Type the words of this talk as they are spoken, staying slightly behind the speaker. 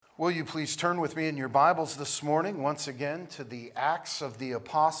Will you please turn with me in your Bibles this morning once again to the Acts of the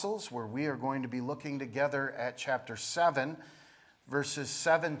Apostles, where we are going to be looking together at chapter 7, verses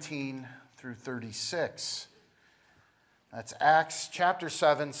 17 through 36. That's Acts chapter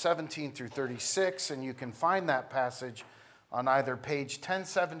 7, 17 through 36, and you can find that passage on either page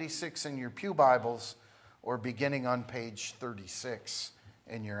 1076 in your pew Bibles or beginning on page 36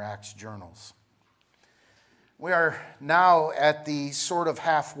 in your Acts journals. We are now at the sort of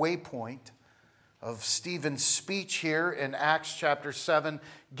halfway point of Stephen's speech here in Acts chapter 7,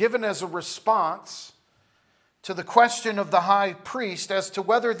 given as a response to the question of the high priest as to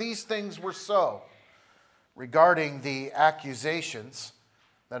whether these things were so, regarding the accusations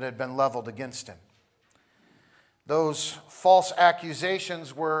that had been leveled against him. Those false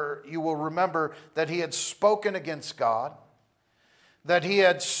accusations were, you will remember, that he had spoken against God, that he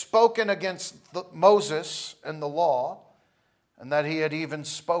had spoken against Moses and the law, and that he had even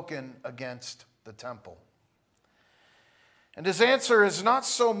spoken against the temple. And his answer is not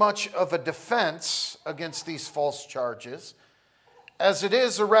so much of a defense against these false charges as it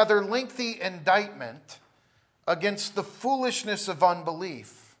is a rather lengthy indictment against the foolishness of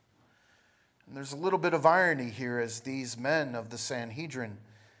unbelief. And there's a little bit of irony here as these men of the Sanhedrin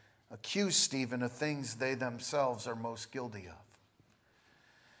accuse Stephen of things they themselves are most guilty of.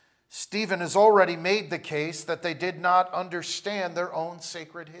 Stephen has already made the case that they did not understand their own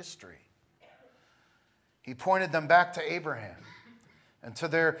sacred history. He pointed them back to Abraham and to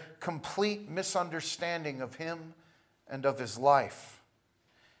their complete misunderstanding of him and of his life.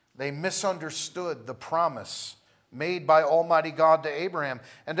 They misunderstood the promise made by Almighty God to Abraham,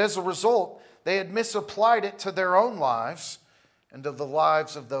 and as a result, they had misapplied it to their own lives and to the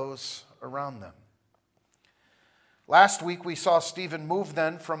lives of those around them. Last week we saw Stephen move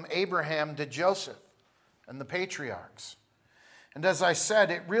then from Abraham to Joseph and the patriarchs. And as I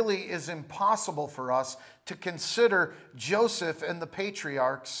said, it really is impossible for us to consider Joseph and the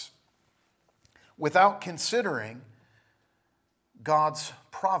patriarchs without considering God's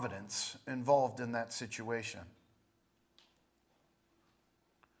providence involved in that situation.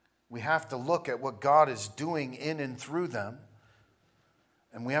 We have to look at what God is doing in and through them.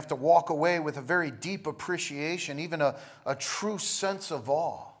 And we have to walk away with a very deep appreciation, even a true sense of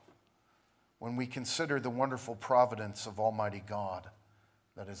awe, when we consider the wonderful providence of Almighty God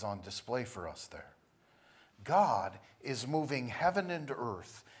that is on display for us there. God is moving heaven and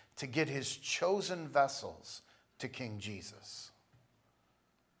earth to get his chosen vessels to King Jesus.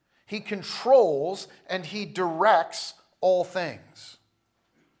 He controls and he directs all things.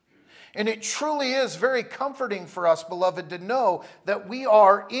 And it truly is very comforting for us, beloved, to know that we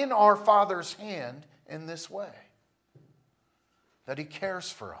are in our Father's hand in this way. That he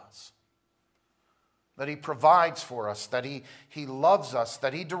cares for us. That he provides for us. That he loves us.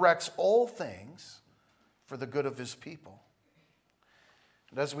 That he directs all things for the good of his people.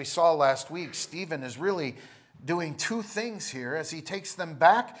 And as we saw last week, Stephen is really doing two things here as he takes them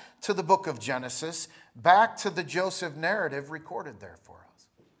back to the book of Genesis, back to the Joseph narrative recorded there for us.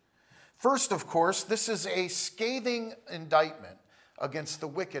 First, of course, this is a scathing indictment against the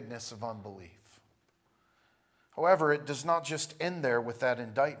wickedness of unbelief. However, it does not just end there with that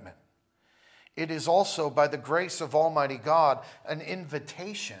indictment. It is also, by the grace of Almighty God, an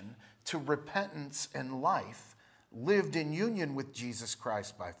invitation to repentance and life lived in union with Jesus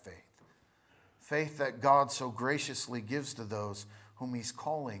Christ by faith. Faith that God so graciously gives to those whom he's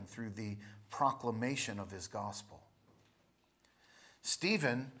calling through the proclamation of his gospel.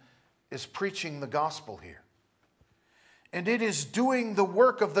 Stephen is preaching the gospel here. And it is doing the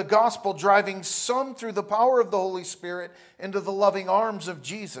work of the gospel, driving some through the power of the Holy Spirit into the loving arms of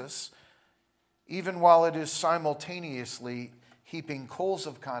Jesus, even while it is simultaneously heaping coals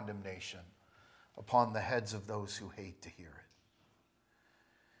of condemnation upon the heads of those who hate to hear it.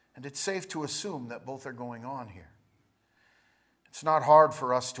 And it's safe to assume that both are going on here. It's not hard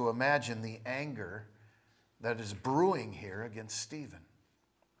for us to imagine the anger that is brewing here against Stephen.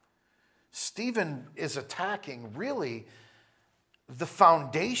 Stephen is attacking really the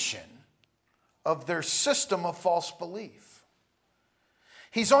foundation of their system of false belief.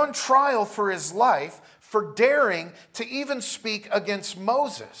 He's on trial for his life for daring to even speak against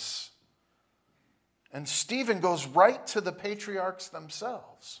Moses. And Stephen goes right to the patriarchs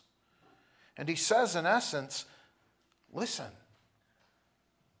themselves. And he says, in essence, listen,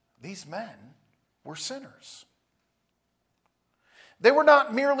 these men were sinners. They were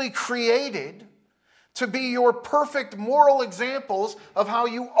not merely created to be your perfect moral examples of how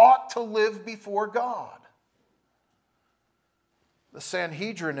you ought to live before God. The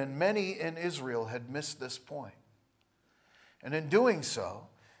Sanhedrin and many in Israel had missed this point. And in doing so,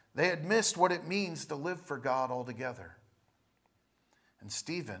 They had missed what it means to live for God altogether. And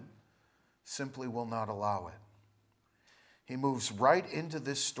Stephen simply will not allow it. He moves right into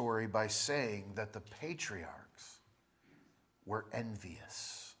this story by saying that the patriarchs were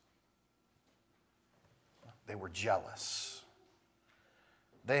envious. They were jealous.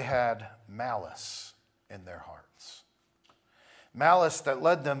 They had malice in their hearts. Malice that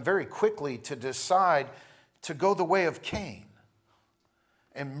led them very quickly to decide to go the way of Cain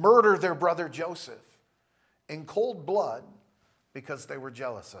and murder their brother Joseph in cold blood because they were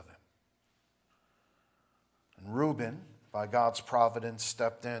jealous of him. And Reuben, by God's providence,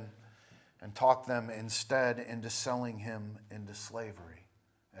 stepped in and talked them instead into selling him into slavery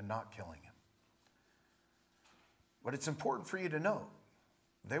and not killing him. But it's important for you to know,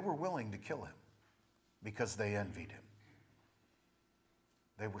 they were willing to kill him because they envied him.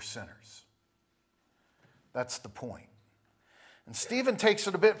 They were sinners. That's the point. And Stephen takes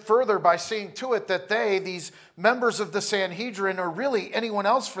it a bit further by seeing to it that they, these members of the Sanhedrin, or really anyone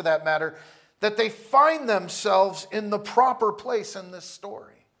else for that matter, that they find themselves in the proper place in this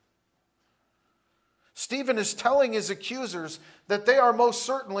story. Stephen is telling his accusers that they are most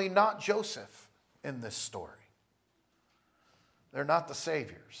certainly not Joseph in this story. They're not the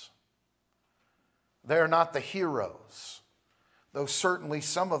saviors. They're not the heroes, though certainly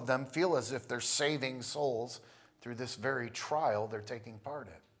some of them feel as if they're saving souls through this very trial they're taking part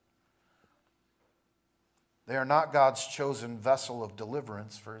in. They are not God's chosen vessel of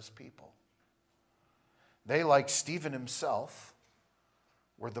deliverance for his people. They, like Stephen himself,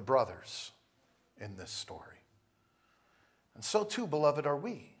 were the brothers in this story. And so too, beloved, are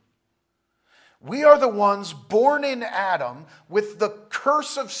we. We are the ones born in Adam with the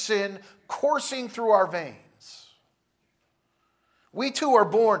curse of sin coursing through our veins. We too are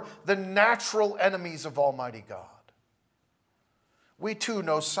born the natural enemies of Almighty God. We too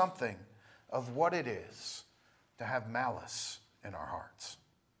know something of what it is to have malice in our hearts.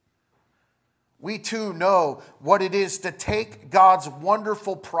 We too know what it is to take God's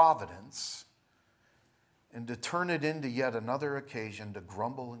wonderful providence and to turn it into yet another occasion to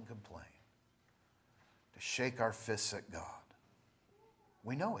grumble and complain, to shake our fists at God.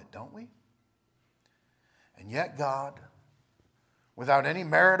 We know it, don't we? And yet God, without any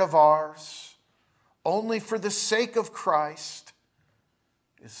merit of ours, only for the sake of Christ,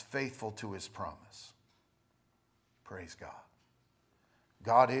 is faithful to his promise. Praise God.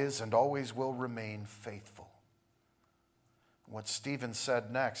 God is and always will remain faithful. What Stephen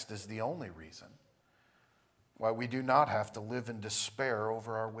said next is the only reason why we do not have to live in despair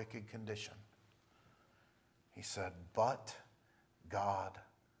over our wicked condition. He said, but God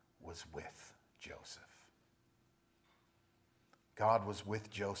was with Joseph. God was with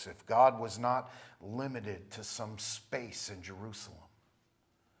Joseph. God was not limited to some space in Jerusalem.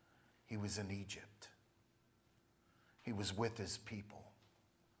 He was in Egypt. He was with his people.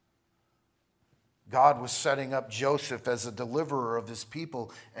 God was setting up Joseph as a deliverer of his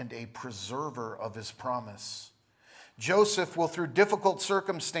people and a preserver of his promise. Joseph will, through difficult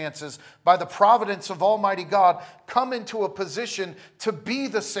circumstances, by the providence of Almighty God, come into a position to be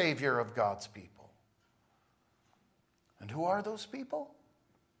the Savior of God's people. And who are those people?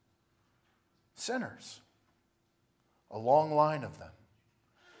 Sinners. A long line of them.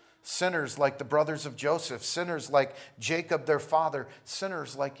 Sinners like the brothers of Joseph, sinners like Jacob their father,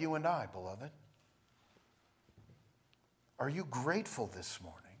 sinners like you and I, beloved. Are you grateful this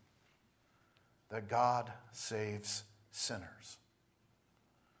morning that God saves sinners?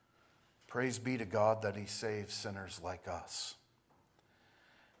 Praise be to God that he saves sinners like us.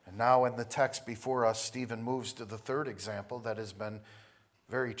 And now in the text before us, Stephen moves to the third example that has been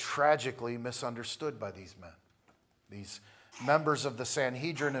very tragically misunderstood by these men, these members of the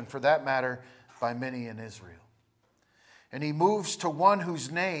Sanhedrin, and for that matter, by many in Israel. And he moves to one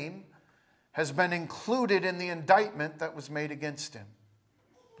whose name has been included in the indictment that was made against him.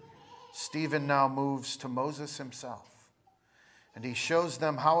 Stephen now moves to Moses himself, and he shows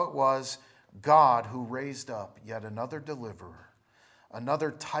them how it was God who raised up yet another deliverer,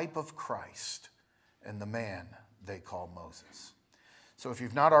 another type of Christ, and the man they call Moses. So if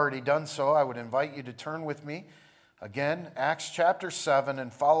you've not already done so, I would invite you to turn with me again, Acts chapter 7,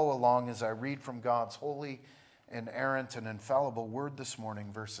 and follow along as I read from God's holy, inerrant, and infallible word this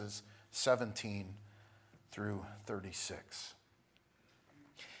morning, verses 17 through 36.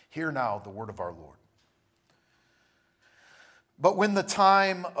 Hear now the word of our Lord. But when the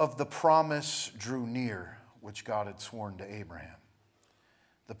time of the promise drew near, which God had sworn to Abraham,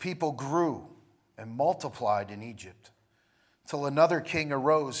 the people grew and multiplied in Egypt, till another king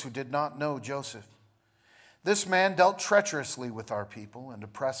arose who did not know Joseph. This man dealt treacherously with our people and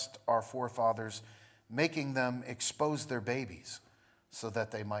oppressed our forefathers, making them expose their babies so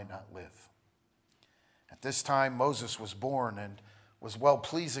that they might not live. At this time Moses was born and was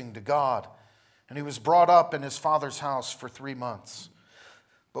well-pleasing to God, and he was brought up in his father's house for 3 months.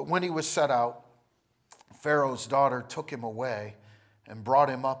 But when he was set out, Pharaoh's daughter took him away and brought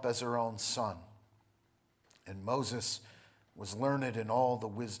him up as her own son. And Moses was learned in all the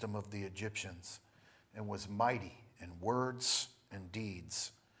wisdom of the Egyptians and was mighty in words and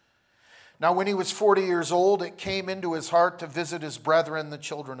deeds. Now when he was 40 years old, it came into his heart to visit his brethren, the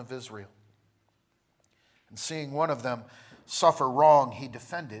children of Israel. And seeing one of them suffer wrong, he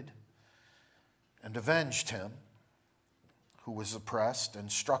defended and avenged him who was oppressed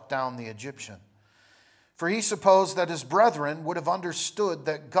and struck down the Egyptian. For he supposed that his brethren would have understood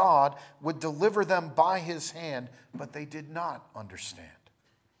that God would deliver them by his hand, but they did not understand.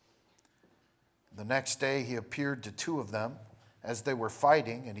 The next day he appeared to 2 of them as they were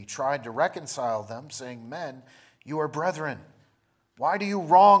fighting, and he tried to reconcile them, saying, "Men, you are brethren. Why do you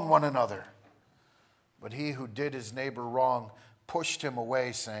wrong one another?" But he who did his neighbor wrong pushed him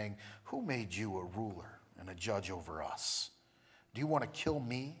away, saying, "Who made you a ruler and a judge over us? Do you want to kill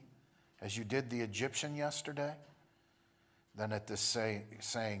me as you did the Egyptian yesterday?" Then at this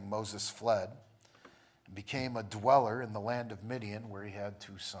saying, Moses fled and became a dweller in the land of Midian, where he had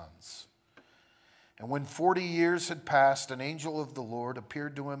 2 sons. And when 40 years had passed, an angel of the Lord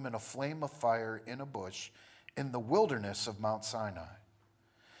appeared to him in a flame of fire in a bush in the wilderness of Mount Sinai.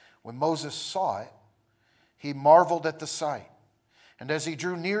 When Moses saw it, he marveled at the sight. And as he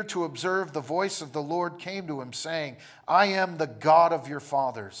drew near to observe, the voice of the Lord came to him, saying, "I am the God of your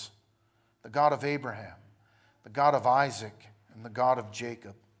fathers, the God of Abraham, the God of Isaac, and the God of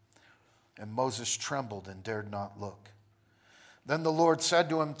Jacob." And Moses trembled and dared not look. Then the Lord said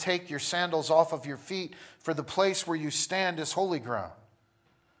to him, "Take your sandals off of your feet, for the place where you stand is holy ground.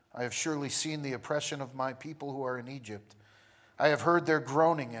 I have surely seen the oppression of my people who are in Egypt. I have heard their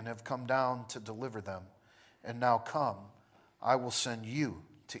groaning and have come down to deliver them. And now come, I will send you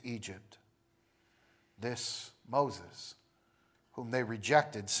to Egypt." This Moses, whom they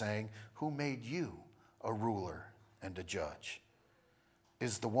rejected, saying, "Who made you a ruler and a judge?"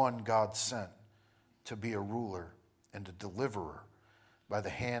 is the one God sent to be a ruler and a deliverer by the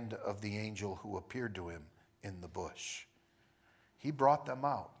hand of the angel who appeared to him in the bush. He brought them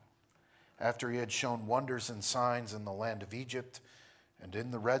out after he had shown wonders and signs in the land of Egypt and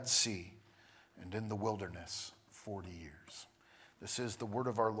in the Red Sea and in the wilderness 40 years. This is the word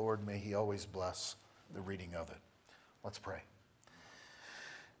of our Lord. May he always bless the reading of it. Let's pray.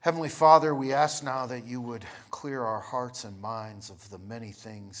 Heavenly Father, we ask now that you would clear our hearts and minds of the many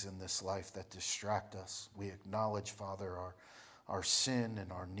things in this life that distract us. We acknowledge, Father, our sin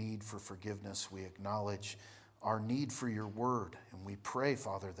and our need for forgiveness. We acknowledge our need for your word. And we pray,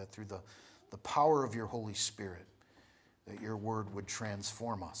 Father, that through the power of your Holy Spirit, that your word would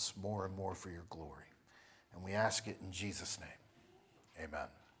transform us more and more for your glory. And we ask it in Jesus' name. Amen.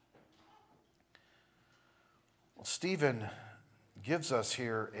 Well, Stephen gives us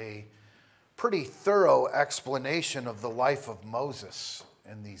here a pretty thorough explanation of the life of Moses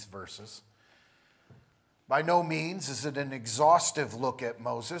in these verses. By no means is it an exhaustive look at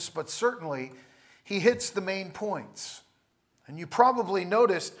Moses, but certainly he hits the main points. And you probably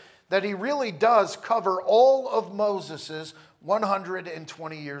noticed that he really does cover all of Moses'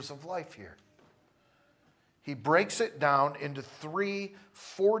 120 years of life here. He breaks it down into 3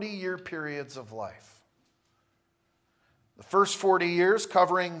 40-year periods of life. The first 40 years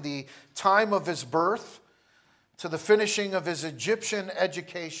covering the time of his birth to the finishing of his Egyptian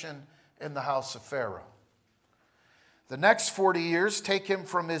education in the house of Pharaoh. The next 40 years take him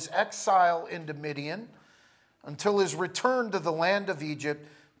from his exile into Midian until his return to the land of Egypt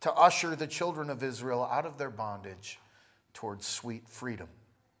to usher the children of Israel out of their bondage towards sweet freedom.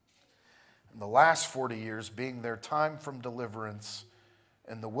 And the last 40 years being their time from deliverance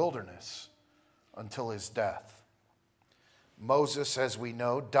in the wilderness until his death. Moses, as we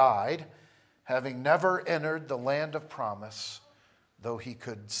know, died, having never entered the land of promise, though he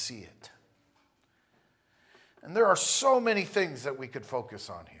could see it. And there are so many things that we could focus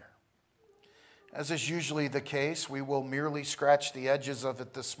on here. As is usually the case, we will merely scratch the edges of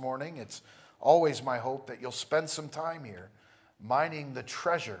it this morning. It's always my hope that you'll spend some time here mining the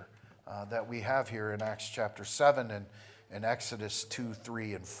treasure that we have here in Acts chapter 7 and in Exodus 2,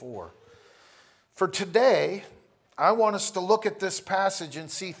 3, and 4. For today, I want us to look at this passage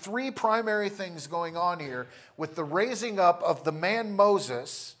and see 3 primary things going on here with the raising up of the man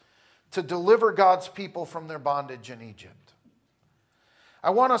Moses to deliver God's people from their bondage in Egypt. I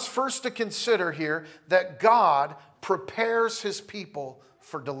want us first to consider here that God prepares his people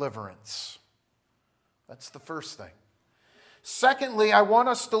for deliverance. That's the first thing. Secondly, I want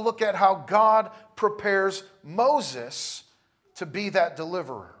us to look at how God prepares Moses to be that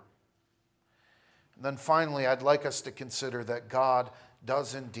deliverer. And then finally, I'd like us to consider that God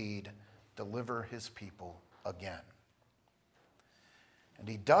does indeed deliver his people again. And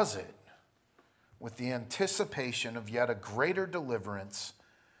he does it with the anticipation of yet a greater deliverance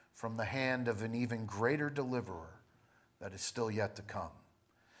from the hand of an even greater deliverer that is still yet to come.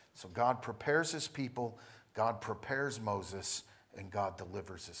 So God prepares his people, God prepares Moses, and God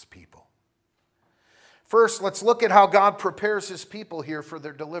delivers his people. First, let's look at how God prepares his people here for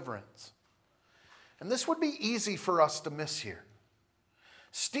their deliverance. And this would be easy for us to miss here.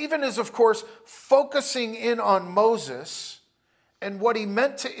 Stephen is, of course, focusing in on Moses and what he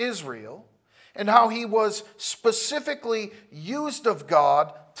meant to Israel and how he was specifically used of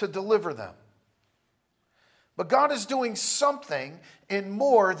God to deliver them. But God is doing something in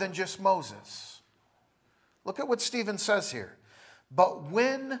more than just Moses. Look at what Stephen says here. But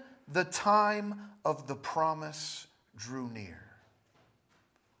when the time of the promise drew near.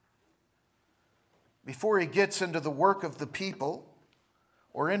 Before he gets into the work of the people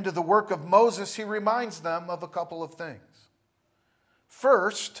or into the work of Moses, he reminds them of a couple of things.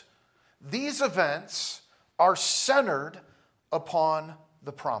 First, these events are centered upon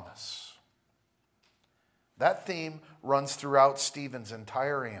the promise. That theme runs throughout Stephen's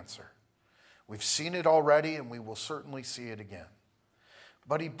entire answer. We've seen it already, and we will certainly see it again.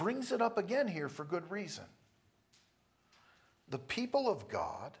 But he brings it up again here for good reason. The people of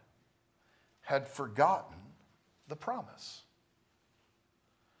God had forgotten the promise.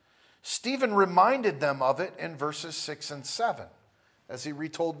 Stephen reminded them of it in verses 6 and 7 as he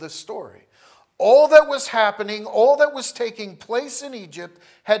retold this story. All that was happening, all that was taking place in Egypt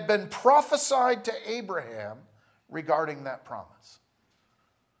had been prophesied to Abraham regarding that promise.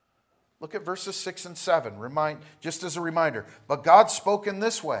 Look at verses 6 and 7, just as a reminder. But God spoke in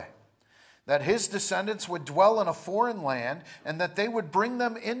this way, that his descendants would dwell in a foreign land and that they would bring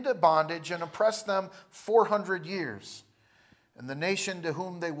them into bondage and oppress them 400 years. And the nation to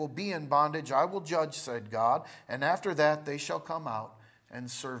whom they will be in bondage I will judge, said God, and after that they shall come out and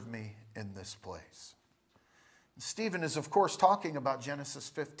serve me in this place. Stephen is, of course, talking about Genesis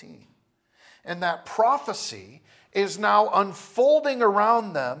 15. And that prophecy is now unfolding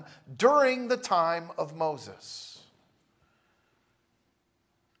around them during the time of Moses.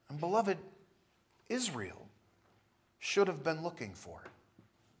 And beloved, Israel should have been looking for it.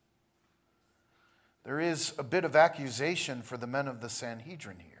 There is a bit of accusation for the men of the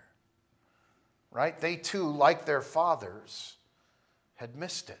Sanhedrin here, right? They too, like their fathers, had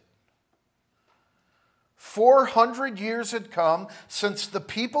missed it. 400 years had come since the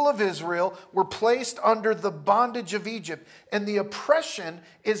people of Israel were placed under the bondage of Egypt, and the oppression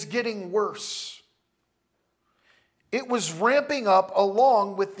is getting worse. It was ramping up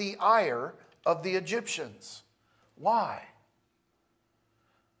along with the ire of the Egyptians. Why?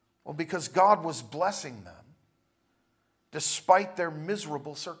 Well, because God was blessing them despite their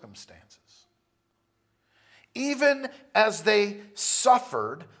miserable circumstances. Even as they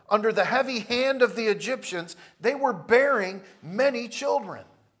suffered under the heavy hand of the Egyptians, they were bearing many children.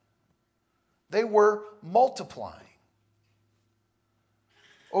 They were multiplying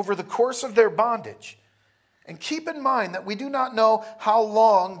over the course of their bondage. And keep in mind that we do not know how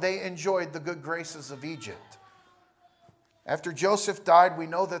long they enjoyed the good graces of Egypt. After Joseph died, we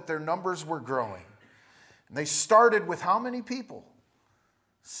know that their numbers were growing. And they started with how many people?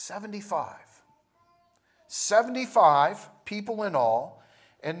 75. 75 people in all,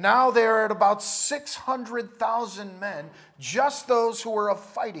 and now they're at about 600,000 men, just those who are of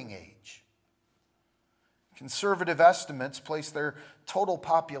fighting age. Conservative estimates place their total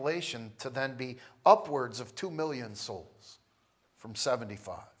population to then be upwards of 2 million souls from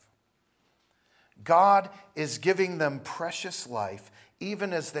 75. God is giving them precious life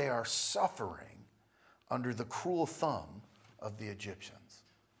even as they are suffering under the cruel thumb of the Egyptians.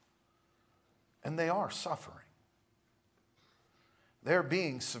 And they are suffering. They're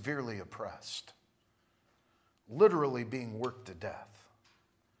being severely oppressed, literally being worked to death.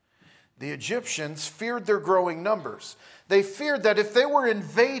 The Egyptians feared their growing numbers. They feared that if they were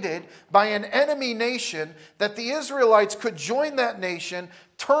invaded by an enemy nation, that the Israelites could join that nation,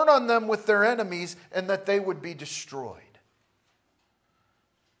 turn on them with their enemies, and that they would be destroyed.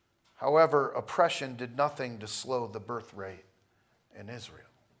 However, oppression did nothing to slow the birth rate in Israel.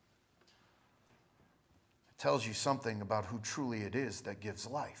 Tells you something about who truly it is that gives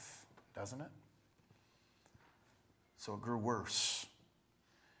life, doesn't it? So it grew worse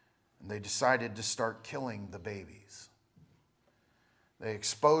And they decided to start killing the babies. They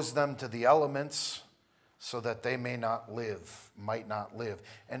exposed them to the elements so that they might not live.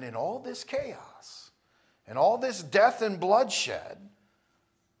 And in all this chaos, and all this death and bloodshed,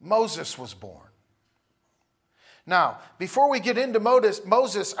 Moses was born. Now, before we get into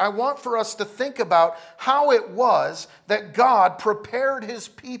Moses, I want for us to think about how it was that God prepared his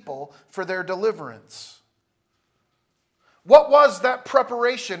people for their deliverance. What was that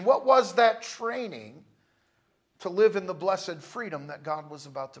preparation? What was that training to live in the blessed freedom that God was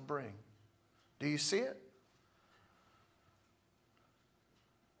about to bring? Do you see it?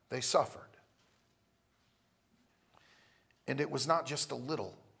 They suffered. And it was not just a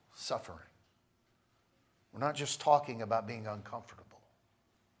little suffering. We're not just talking about being uncomfortable.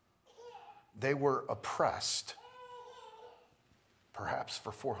 They were oppressed, perhaps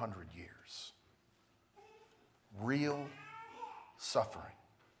for 400 years. Real suffering.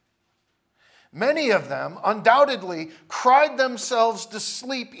 Many of them undoubtedly cried themselves to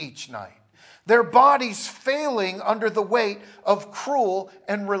sleep each night, their bodies failing under the weight of cruel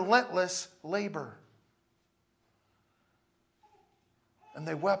and relentless labor. And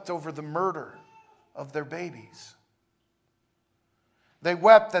they wept over the murder of their babies. They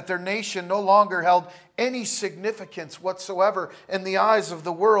wept that their nation no longer held any significance whatsoever in the eyes of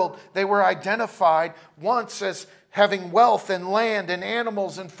the world. They were identified once as having wealth and land and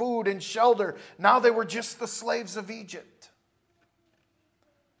animals and food and shelter. Now they were just the slaves of Egypt.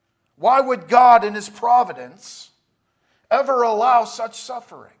 Why would God in his providence ever allow such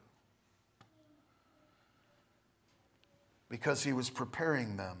suffering? Because he was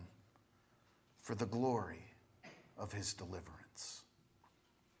preparing them for the glory of his deliverance.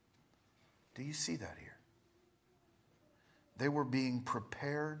 Do you see that here? They were being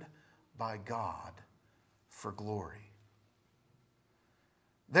prepared by God for glory.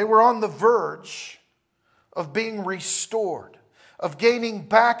 They were on the verge of being restored, of gaining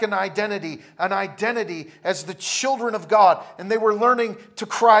back an identity as the children of God. And they were learning to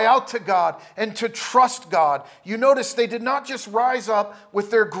cry out to God and to trust God. You notice they did not just rise up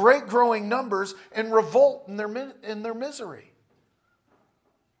with their great growing numbers and revolt in their misery.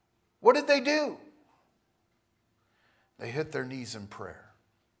 What did they do? They hit their knees in prayer.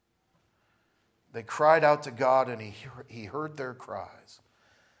 They cried out to God, and he heard their cries.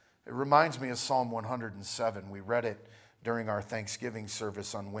 It reminds me of Psalm 107. We read it during our Thanksgiving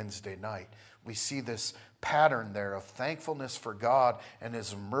service on Wednesday night. We see this pattern there of thankfulness for God and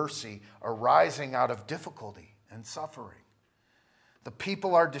his mercy arising out of difficulty and suffering. The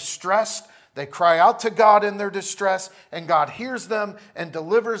people are distressed. They cry out to God in their distress, and God hears them and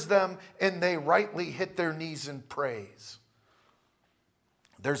delivers them, and they rightly hit their knees in praise.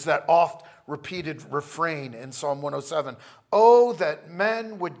 There's that oft repeated refrain in Psalm 107. Oh, that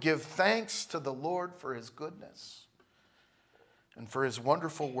men would give thanks to the Lord for his goodness and for his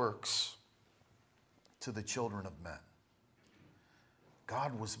wonderful works to the children of men.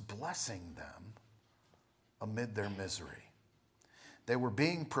 God was blessing them amid their misery. They were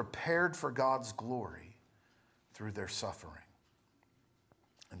being prepared for God's glory through their suffering.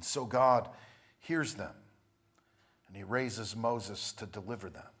 And so God hears them, and he raises Moses to deliver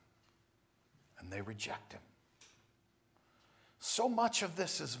them. And they reject him. So much of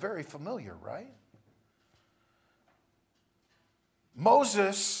this is very familiar, right?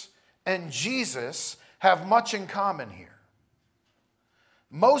 Moses and Jesus have much in common here.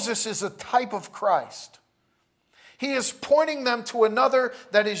 Moses is a type of Christ. He is pointing them to another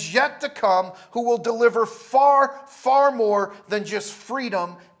that is yet to come, who will deliver far, far more than just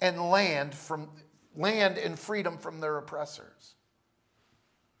freedom and land and freedom from their oppressors.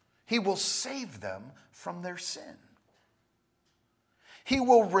 He will save them from their sin. He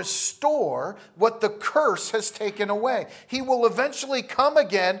will restore what the curse has taken away. He will eventually come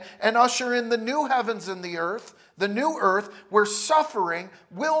again and usher in the new heavens and the new earth, where suffering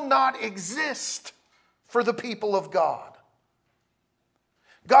will not exist for the people of God.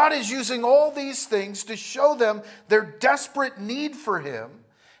 God is using all these things to show them their desperate need for him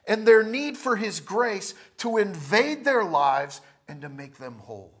and their need for his grace to invade their lives and to make them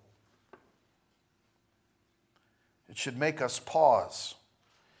whole. It should make us pause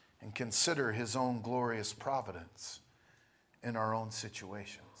and consider his own glorious providence in our own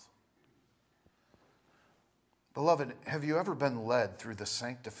situations. Beloved, have you ever been led through the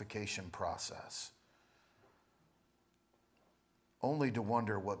sanctification process only to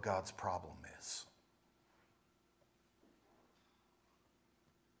wonder what God's problem is?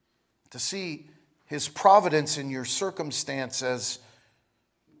 To see his providence in your circumstance as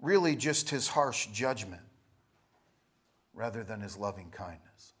really just his harsh judgment rather than his loving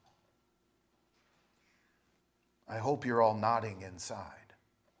kindness. I hope you're all nodding inside.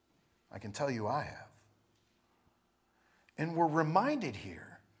 I can tell you I have. And we're reminded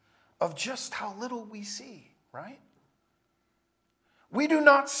here of just how little we see, right? We do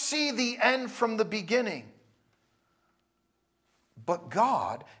not see the end from the beginning. But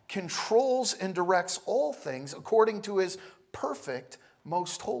God controls and directs all things according to his perfect,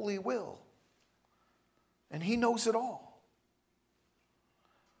 most holy will. And he knows it all.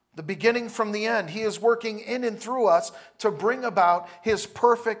 The beginning from the end, he is working in and through us to bring about his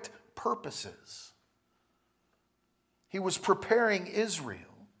perfect purposes. He was preparing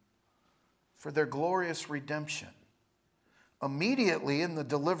Israel for their glorious redemption. Immediately in the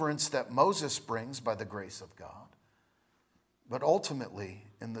deliverance that Moses brings by the grace of God, but ultimately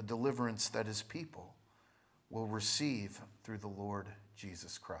in the deliverance that his people will receive through the Lord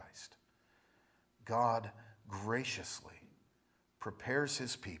Jesus Christ. God graciously prepares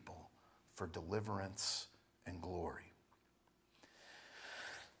his people for deliverance and glory.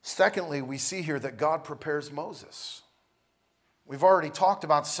 Secondly, we see here that God prepares Moses. We've already talked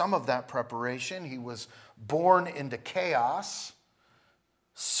about some of that preparation. He was born into chaos,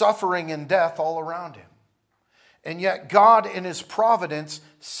 suffering and death all around him. And yet God in his providence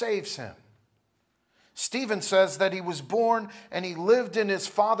saves him. Stephen says that he was born and he lived in his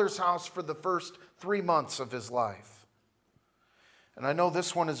father's house for the first 3 months of his life. And I know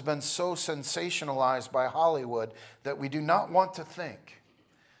this one has been so sensationalized by Hollywood that we do not want to think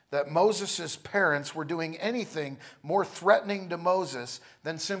that Moses' parents were doing anything more threatening to Moses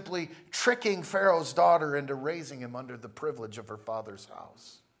than simply tricking Pharaoh's daughter into raising him under the privilege of her father's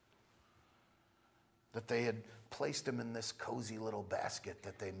house. That they had placed him in this cozy little basket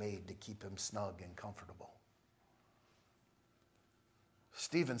that they made to keep him snug and comfortable.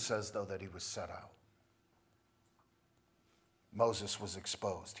 Stephen says, though, that he was set out. Moses was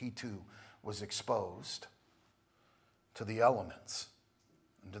exposed. He too was exposed to the elements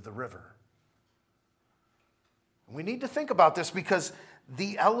and to the river. We need to think about this because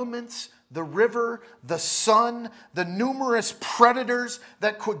the elements, the river, the sun, the numerous predators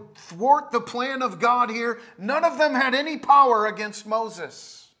that could thwart the plan of God here, none of them had any power against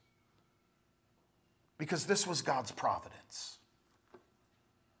Moses. Because this was God's providence.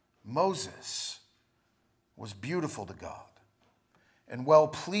 Moses was beautiful to God and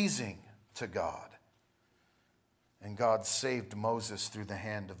well-pleasing to God. And God saved Moses through the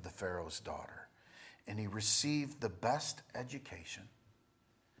hand of the Pharaoh's daughter. And he received the best education.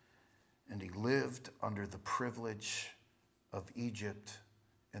 And he lived under the privilege of Egypt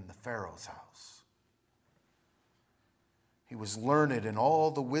in the Pharaoh's house. He was learned in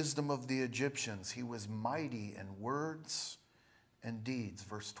all the wisdom of the Egyptians. He was mighty in words and deeds.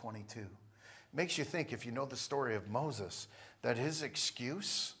 Verse 22. Makes you think, if you know the story of Moses, that his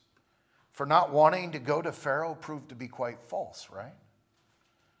excuse for not wanting to go to Pharaoh proved to be quite false, right?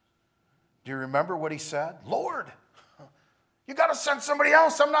 Do you remember what he said? Lord, you got to send somebody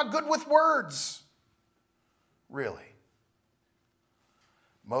else. I'm not good with words. Really?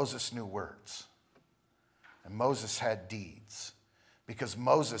 Moses knew words. And Moses had deeds. Because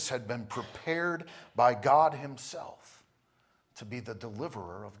Moses had been prepared by God himself to be the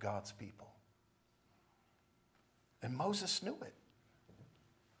deliverer of God's people. And Moses knew it.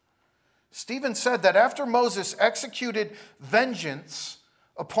 Stephen said that after Moses executed vengeance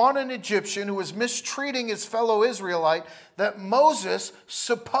upon an Egyptian who was mistreating his fellow Israelite, that Moses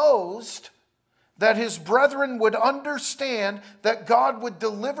supposed that his brethren would understand that God would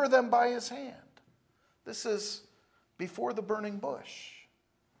deliver them by his hand. This is before the burning bush.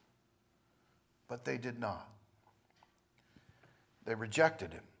 But they did not. They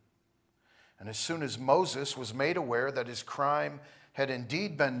rejected him. And as soon as Moses was made aware that his crime had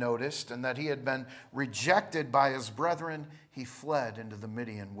indeed been noticed and that he had been rejected by his brethren, he fled into the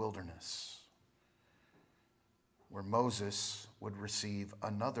Midian wilderness, where Moses would receive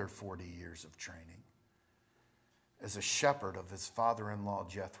another 40 years of training as a shepherd of his father-in-law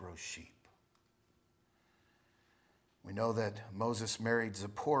Jethro's sheep. We know that Moses married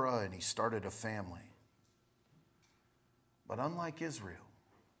Zipporah and he started a family. But unlike Israel,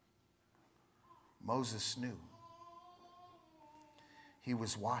 Moses knew. He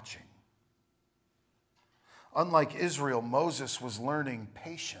was watching. Unlike Israel, Moses was learning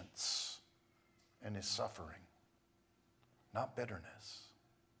patience in his suffering, not bitterness.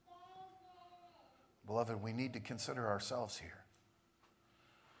 Beloved, we need to consider ourselves here.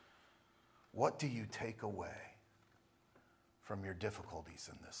 What do you take away from your difficulties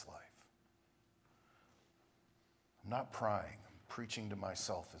in this life? I'm not prying, I'm preaching to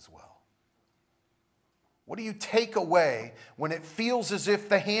myself as well. What do you take away when it feels as if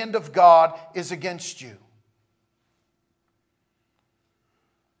the hand of God is against you?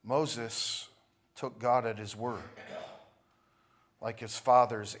 Moses took God at his word, like his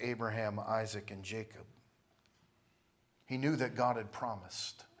fathers Abraham, Isaac, and Jacob. He knew that God had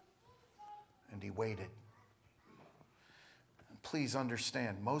promised, and he waited. And please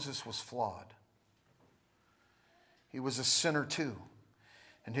understand, Moses was flawed. He was a sinner too,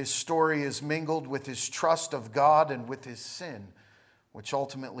 and his story is mingled with his trust of God and with his sin, which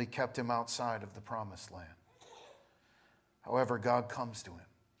ultimately kept him outside of the promised land. However, God comes to him.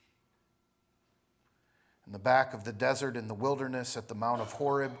 In the back of the desert, in the wilderness, at the Mount of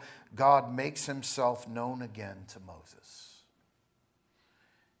Horeb, God makes himself known again to Moses.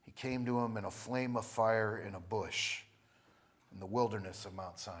 He came to him in a flame of fire in a bush in the wilderness of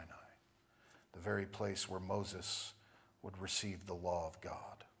Mount Sinai, the very place where Moses would receive the law of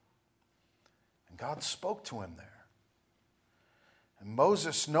God. And God spoke to him there. And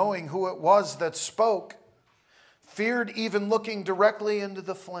Moses, knowing who it was that spoke, feared even looking directly into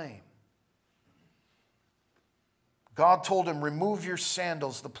the flame. God told him, remove your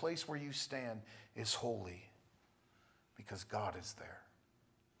sandals. The place where you stand is holy because God is there.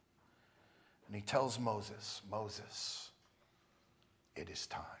 And he tells Moses, Moses, it is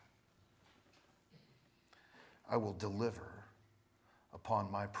time. I will deliver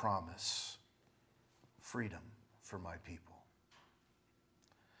upon my promise freedom for my people.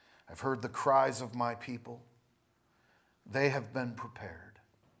 I've heard the cries of my people. They have been prepared.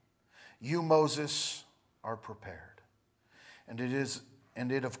 You, Moses, are prepared. And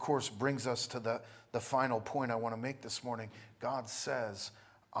it of course brings us to the final point I want to make this morning. God says,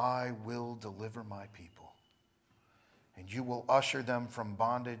 I will deliver my people, and you will usher them from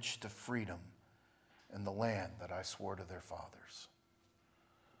bondage to freedom in the land that I swore to their fathers.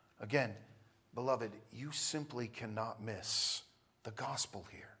 Again, beloved, you simply cannot miss the gospel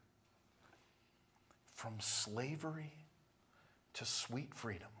here. From slavery to sweet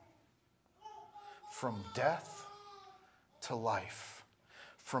freedom. From death to life.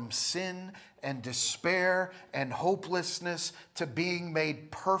 From sin and despair and hopelessness to being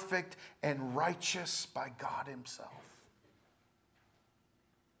made perfect and righteous by God himself.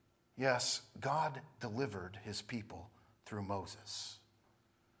 Yes, God delivered his people through Moses.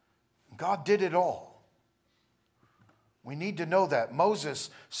 God did it all. We need to know that. Moses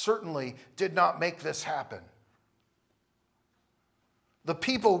certainly did not make this happen. The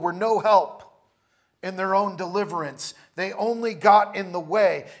people were no help in their own deliverance. They only got in the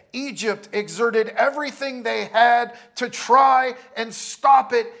way. Egypt exerted everything they had to try and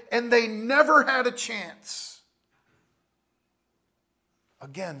stop it, and they never had a chance.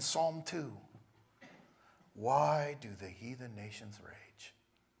 Again, Psalm 2. Why do the heathen nations rage?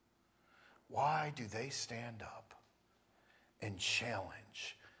 Why do they stand up and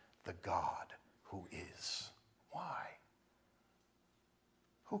challenge the God who is? Why?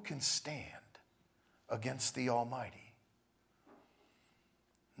 Who can stand against the Almighty?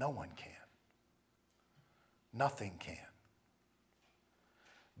 No one can. Nothing can.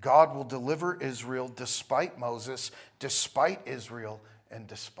 God will deliver Israel despite Moses, despite Israel, and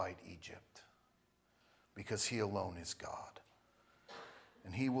despite Egypt, because he alone is God.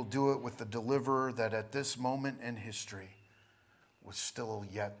 And he will do it with the deliverer that at this moment in history was still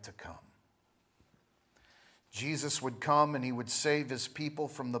yet to come. Jesus would come and he would save his people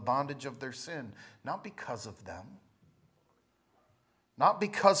from the bondage of their sin, not because of them, not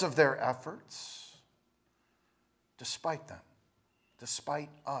because of their efforts, despite them, despite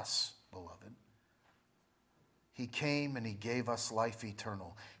us, beloved. He came and he gave us life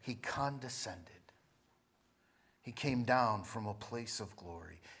eternal. He condescended. He came down from a place of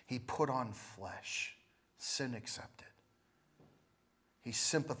glory. He put on flesh, sin accepted. He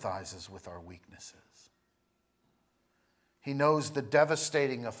sympathizes with our weaknesses. He knows the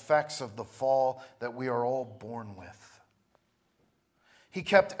devastating effects of the fall that we are all born with. He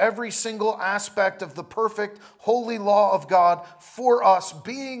kept every single aspect of the perfect, holy law of God for us,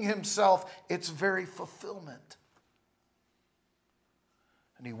 being himself its very fulfillment.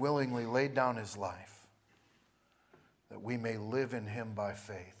 And he willingly laid down his life that we may live in him by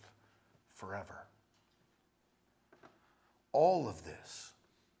faith forever. All of this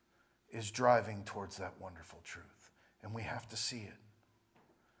is driving towards that wonderful truth. And we have to see it.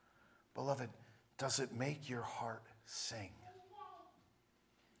 Beloved, does it make your heart sing?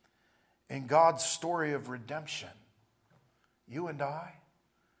 In God's story of redemption, you and I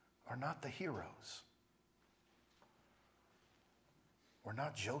are not the heroes. We're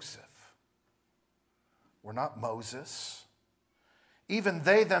not Joseph. We're not Moses. Even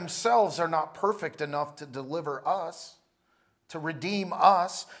they themselves are not perfect enough to deliver us, to redeem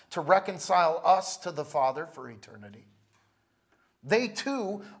us, to reconcile us to the Father for eternity. They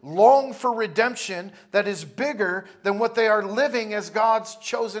too long for redemption that is bigger than what they are living as God's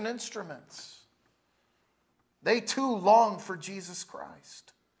chosen instruments. They too long for Jesus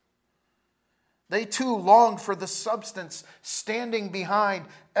Christ. They too long for the substance standing behind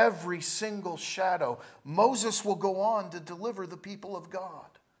every single shadow. Moses will go on to deliver the people of God.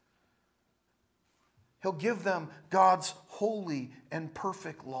 He'll give them God's holy and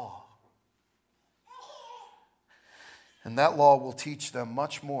perfect law. And that law will teach them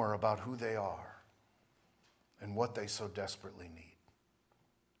much more about who they are and what they so desperately need.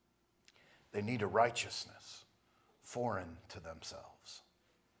 They need a righteousness foreign to themselves.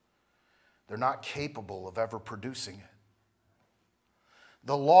 They're not capable of ever producing it.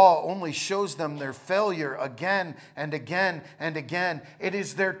 The law only shows them their failure again and again and again. It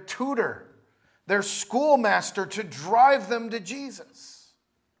is their tutor, their schoolmaster to drive them to Jesus.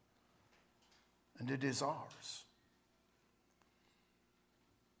 And it is ours.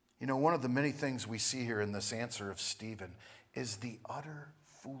 You know, one of the many things we see here in this answer of Stephen is the utter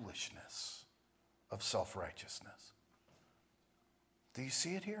foolishness of self-righteousness. Do you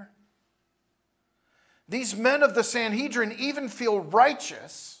see it here? These men of the Sanhedrin even feel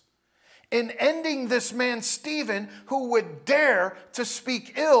righteous in ending this man Stephen, who would dare to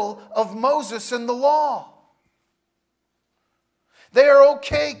speak ill of Moses and the law. They are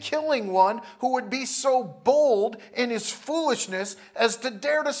okay killing one who would be so bold in his foolishness as to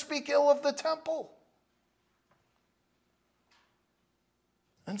dare to speak ill of the temple.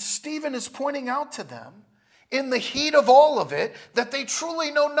 And Stephen is pointing out to them, in the heat of all of it, that they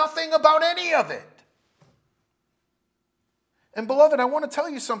truly know nothing about any of it. And beloved, I want to tell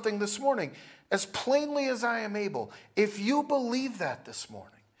you something this morning, as plainly as I am able. If you believe that this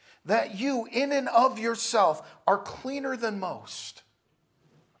morning, that you in and of yourself are cleaner than most,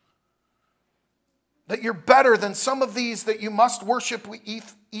 that you're better than some of these that you must worship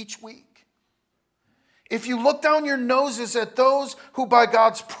each week. If you look down your noses at those who by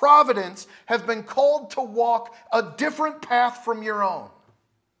God's providence have been called to walk a different path from your own,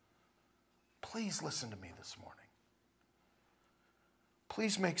 please listen to me this morning.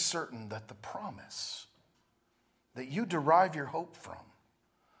 Please make certain that the promise that you derive your hope from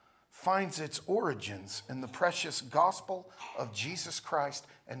finds its origins in the precious gospel of Jesus Christ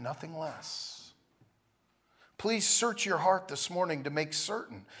and nothing less. Please search your heart this morning to make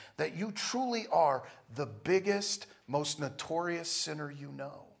certain that you truly are the biggest, most notorious sinner you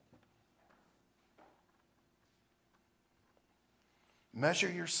know.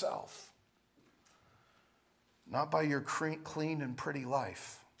 Measure yourself, not by your clean and pretty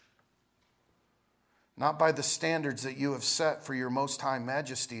life, not by the standards that you have set for your most high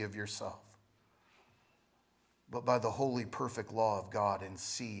majesty of yourself, but by the holy, perfect law of God, and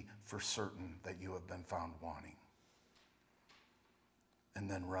see for certain that you have been found wanting. And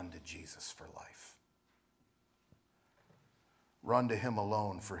then run to Jesus for life. Run to him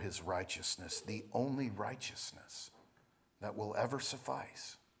alone for his righteousness, the only righteousness that will ever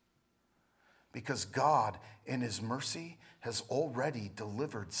suffice. Because God, in his mercy, has already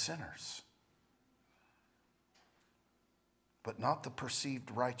delivered sinners, but not the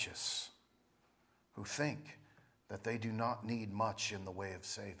perceived righteous who think that they do not need much in the way of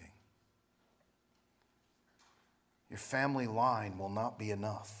saving. Your family line will not be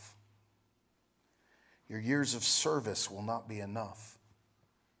enough. Your years of service will not be enough.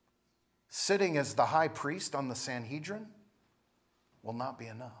 Sitting as the high priest on the Sanhedrin will not be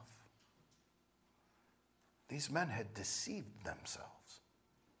enough. These men had deceived themselves.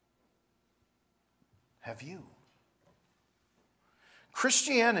 Have you?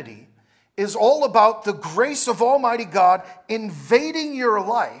 Christianity is all about the grace of Almighty God invading your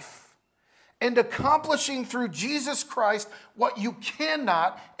life and accomplishing through Jesus Christ what you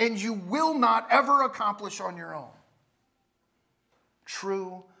cannot and you will not ever accomplish on your own.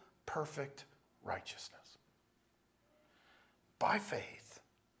 True, perfect righteousness. By faith.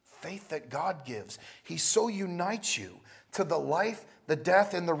 Faith that God gives. He so unites you to the life, the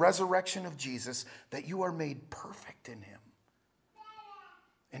death, and the resurrection of Jesus that you are made perfect in him.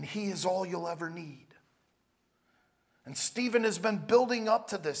 And he is all you'll ever need. And Stephen has been building up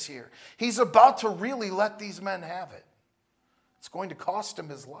to this here. He's about to really let these men have it. It's going to cost him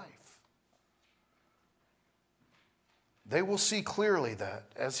his life. They will see clearly that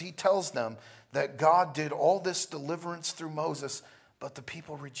as he tells them that God did all this deliverance through Moses, but the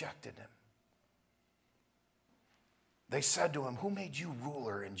people rejected him. They said to him, "Who made you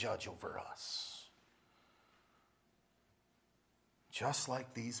ruler and judge over us?" Just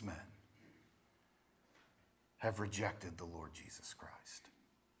like these men have rejected the Lord Jesus Christ.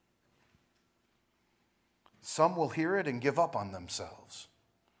 Some will hear it and give up on themselves.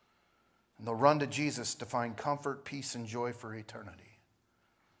 And they'll run to Jesus to find comfort, peace, and joy for eternity.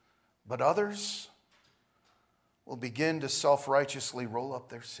 But others will begin to self-righteously roll up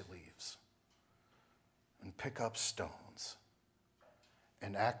their sleeves and pick up stones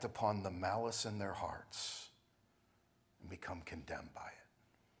and act upon the malice in their hearts and become condemned by it.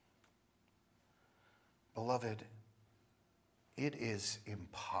 Beloved, it is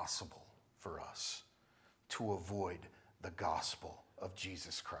impossible for us to avoid the gospel of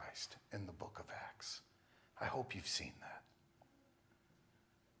Jesus Christ in the book of Acts. I hope you've seen that.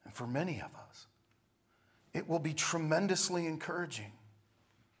 And for many of us, it will be tremendously encouraging.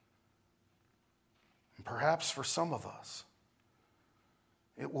 And perhaps for some of us,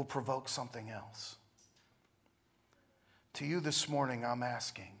 it will provoke something else. To you this morning, I'm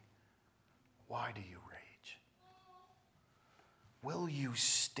asking, why do you rage? Will you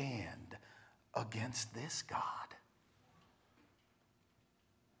stand against this God?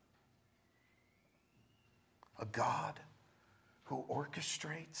 A God who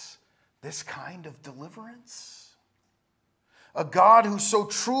orchestrates this kind of deliverance? A God who so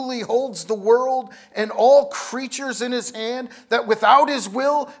truly holds the world and all creatures in his hand that without his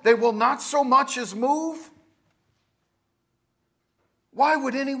will they will not so much as move? Why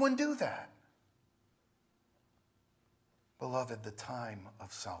would anyone do that? Beloved, the time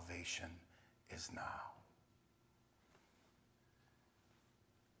of salvation is now.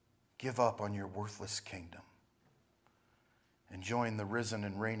 Give up on your worthless kingdom and join the risen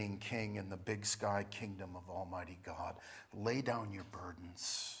and reigning King in the big sky kingdom of Almighty God. Lay down your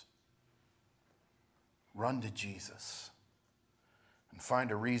burdens. Run to Jesus and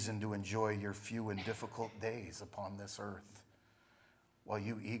find a reason to enjoy your few and difficult days upon this earth while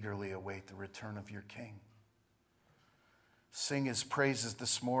you eagerly await the return of your King. Sing his praises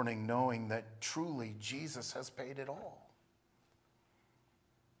this morning, knowing that truly Jesus has paid it all.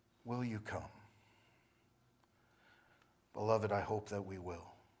 Will you come? Beloved, I hope that we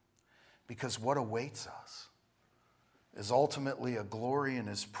will. Because what awaits us is ultimately a glory in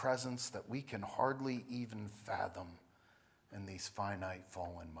his presence that we can hardly even fathom in these finite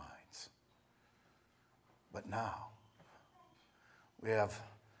fallen minds. But now, we have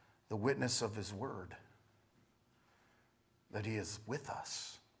the witness of his word, that he is with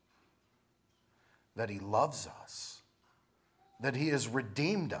us, that he loves us, that he has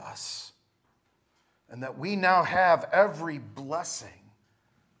redeemed us, and that we now have every blessing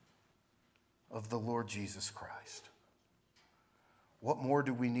of the Lord Jesus Christ. What more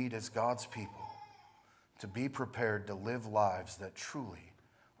do we need as God's people to be prepared to live lives that truly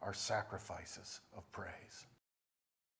are sacrifices of praise?